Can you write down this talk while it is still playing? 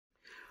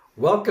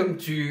Welcome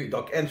to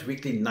Doc Ann's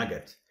Weekly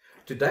Nugget.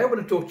 Today I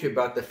want to talk to you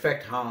about the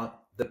fact how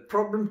the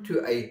problem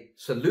to a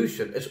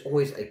solution is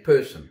always a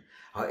person.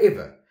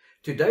 However,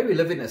 today we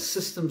live in a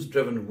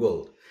systems-driven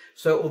world.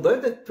 So although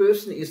that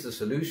person is the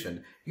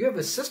solution, you have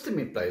a system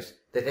in place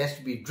that has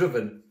to be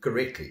driven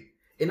correctly.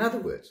 In other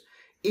words,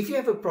 if you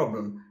have a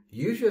problem,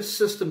 use your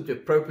system to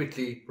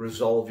appropriately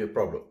resolve your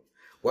problem.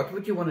 What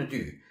would you want to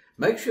do?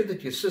 Make sure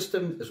that your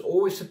system is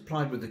always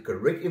supplied with the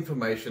correct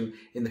information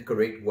in the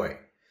correct way.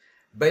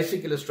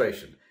 Basic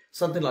illustration,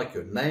 something like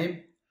your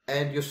name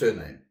and your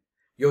surname,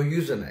 your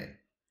username,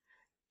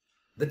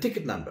 the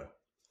ticket number,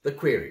 the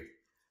query.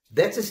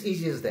 That's as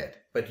easy as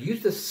that. But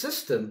use the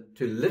system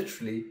to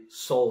literally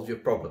solve your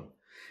problem.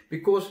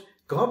 Because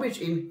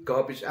garbage in,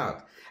 garbage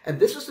out. And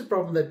this is the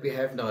problem that we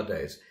have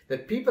nowadays,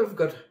 that people have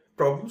got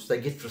problems, they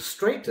get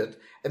frustrated,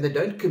 and they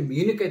don't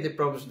communicate their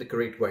problems in the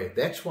correct way.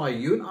 That's why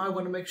you and I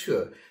want to make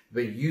sure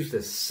we use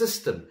the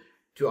system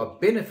to our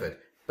benefit,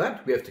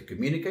 but we have to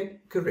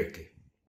communicate correctly.